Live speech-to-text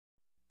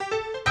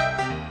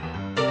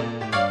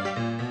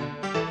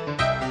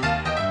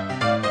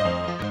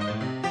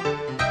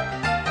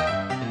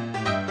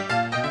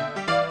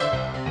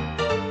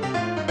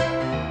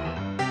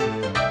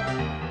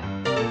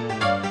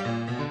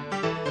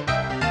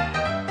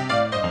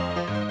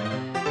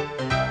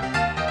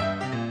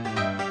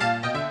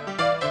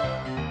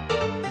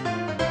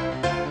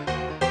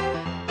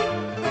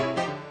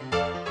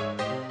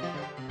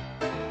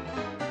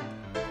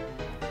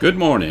Good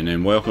morning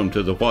and welcome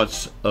to the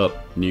What's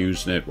Up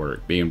News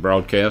Network, being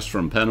broadcast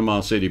from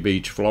Panama City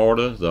Beach,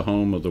 Florida, the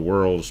home of the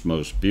world's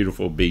most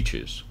beautiful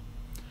beaches.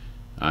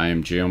 I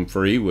am Jim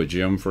Free with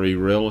Jim Free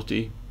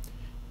Realty.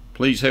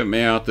 Please help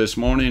me out this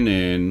morning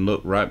and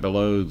look right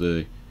below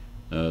the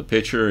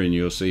picture and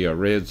you'll see a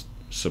red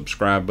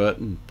subscribe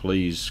button.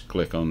 Please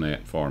click on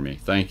that for me.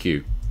 Thank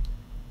you.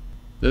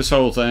 This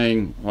whole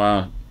thing,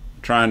 while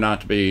trying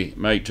not to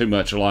make too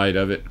much light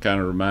of it,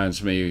 kind of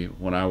reminds me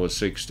when I was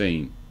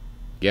 16.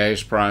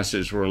 Gas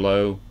prices were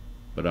low,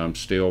 but I'm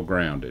still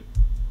grounded.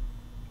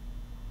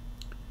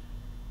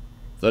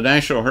 The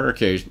National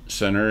Hurricane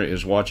Center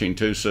is watching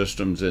two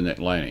systems in the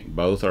Atlantic.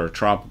 Both are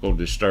tropical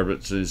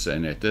disturbances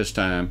and at this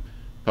time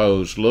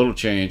pose little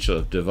chance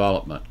of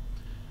development.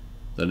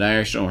 The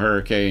National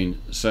Hurricane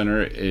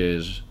Center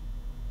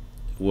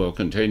will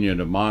continue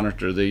to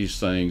monitor these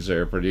things.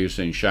 They're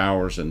producing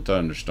showers and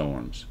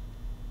thunderstorms.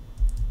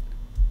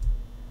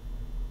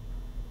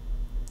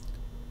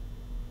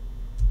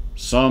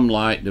 Some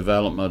light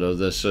development of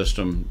this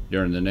system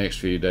during the next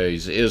few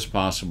days is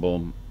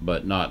possible,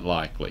 but not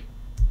likely.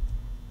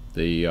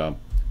 The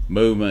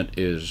movement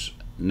is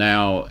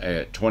now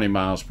at 20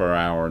 miles per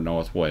hour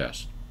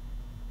northwest.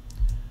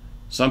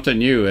 Something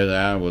new that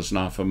I was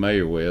not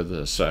familiar with,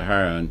 the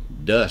Saharan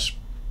dust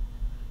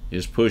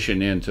is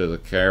pushing into the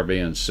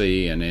Caribbean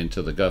Sea and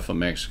into the Gulf of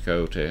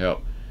Mexico to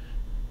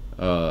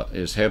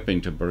is helping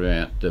to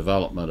prevent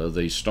development of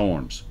these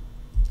storms.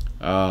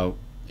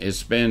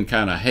 It's been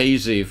kind of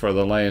hazy for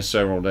the last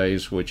several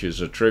days, which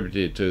is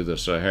attributed to the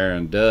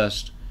Saharan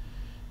dust,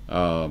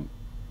 and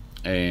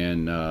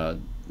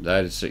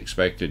that is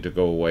expected to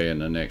go away in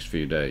the next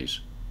few days.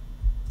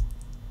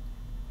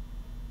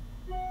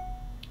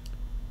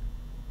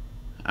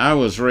 I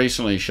was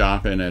recently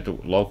shopping at the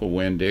local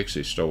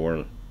Winn-Dixie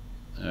store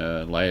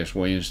last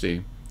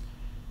Wednesday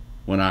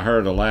when I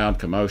heard a loud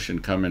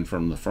commotion coming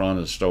from the front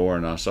of the store,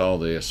 and I saw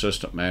the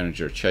assistant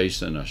manager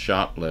chasing a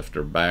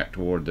shoplifter back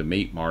toward the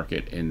meat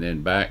market and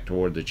then back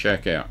toward the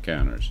checkout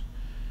counters.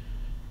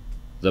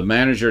 The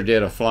manager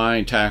did a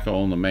flying tackle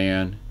on the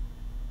man,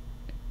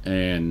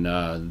 and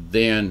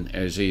then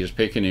as he is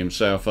picking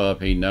himself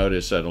up, he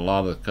noticed that a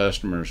lot of the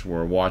customers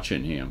were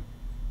watching him.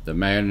 The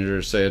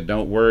manager said,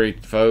 "Don't worry,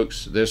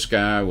 folks, this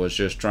guy was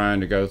just trying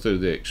to go through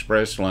the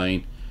express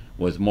lane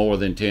with more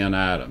than 10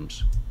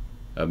 items."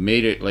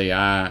 Immediately,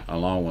 I,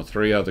 along with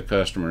 3 other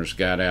customers,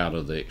 got out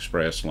of the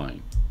express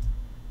lane.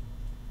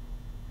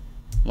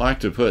 I like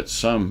to put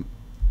some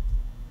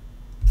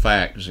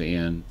facts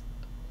in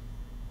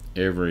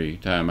every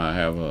time I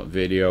have a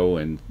video,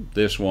 and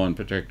this one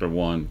particular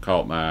one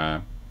caught my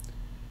eye.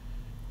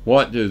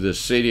 What do the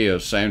city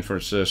of San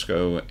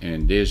Francisco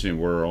and Disney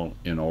World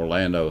in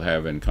Orlando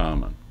have in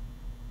common?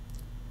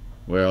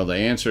 Well, the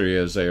answer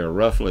is they are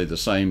roughly the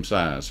same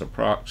size,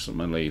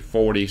 approximately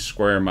 40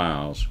 square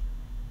miles,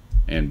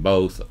 and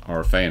both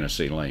are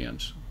fantasy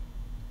lands.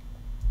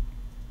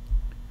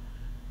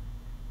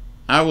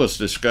 I was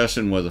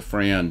discussing with a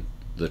friend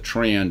the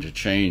trend to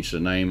change the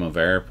name of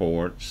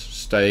airports,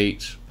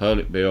 states,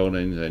 public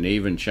buildings, and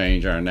even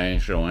change our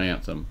national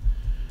anthem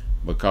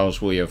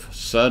because we have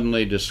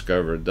suddenly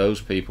discovered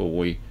those people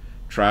we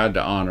tried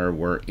to honor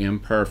were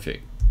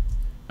imperfect.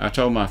 I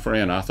told my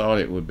friend I thought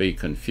it would be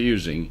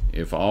confusing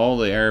if all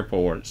the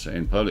airports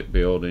and public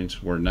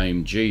buildings were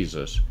named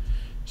Jesus,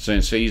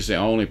 since he's the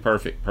only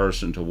perfect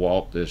person to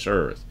walk this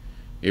earth.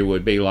 It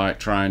would be like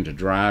trying to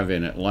drive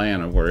in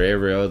Atlanta where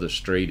every other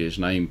street is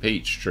named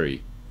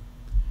Peachtree.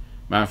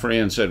 My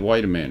friend said,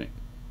 "Wait a minute,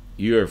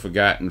 you have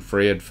forgotten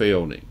Fred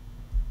Fielding."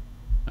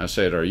 I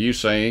said, "Are you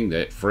saying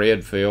that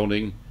Fred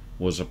Fielding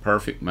was a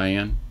perfect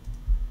man?"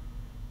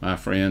 My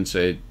friend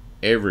said,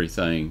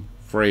 "Everything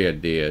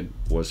Fred did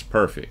was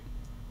perfect."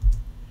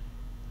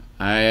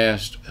 I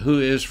asked, "Who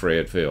is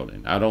Fred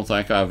Fielding? I don't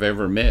think I've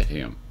ever met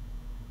him."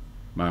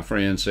 My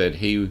friend said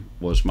he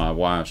was my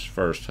wife's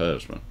first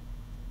husband.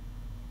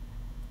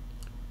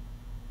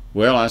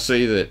 Well, I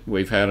see that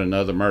we've had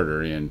another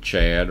murder in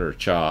Chad, or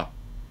Chop.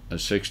 A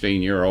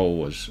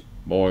 16-year-old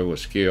boy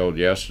was killed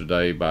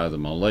yesterday by the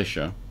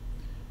militia.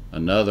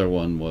 Another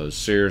one was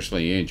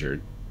seriously injured.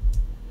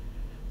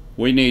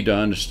 We need to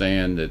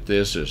understand that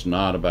this is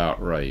not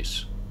about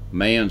race.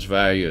 Man's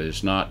value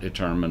is not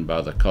determined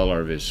by the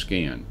color of his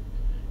skin.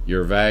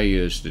 Your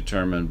value is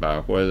determined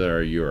by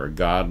whether you are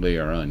godly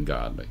or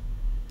ungodly.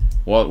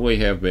 What we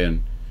have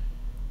been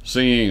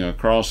seeing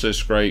across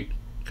this great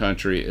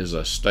country is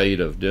a state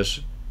of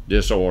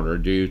disorder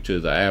due to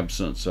the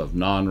absence of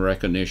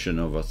non-recognition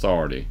of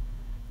authority,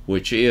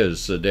 which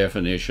is the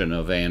definition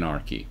of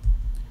anarchy.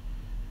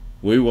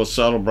 We will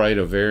celebrate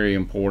a very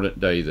important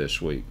day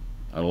this week.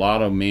 A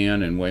lot of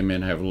men and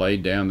women have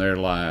laid down their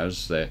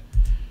lives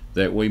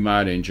that we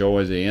might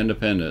enjoy the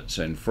independence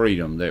and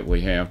freedom that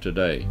we have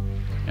today.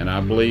 And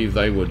I believe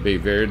they would be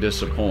very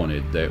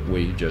disappointed that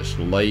we just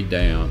laid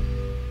down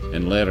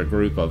and let a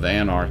group of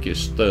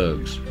anarchist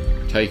thugs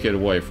take it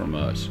away from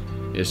us.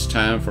 It's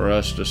time for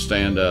us to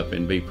stand up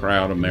and be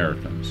proud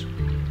Americans.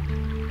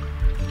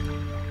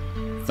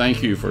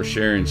 Thank you for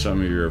sharing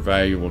some of your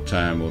valuable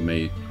time with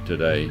me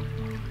today,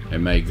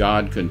 and may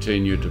God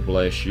continue to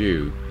bless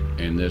you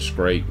and this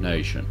great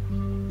nation.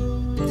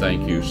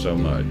 Thank you so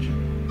much.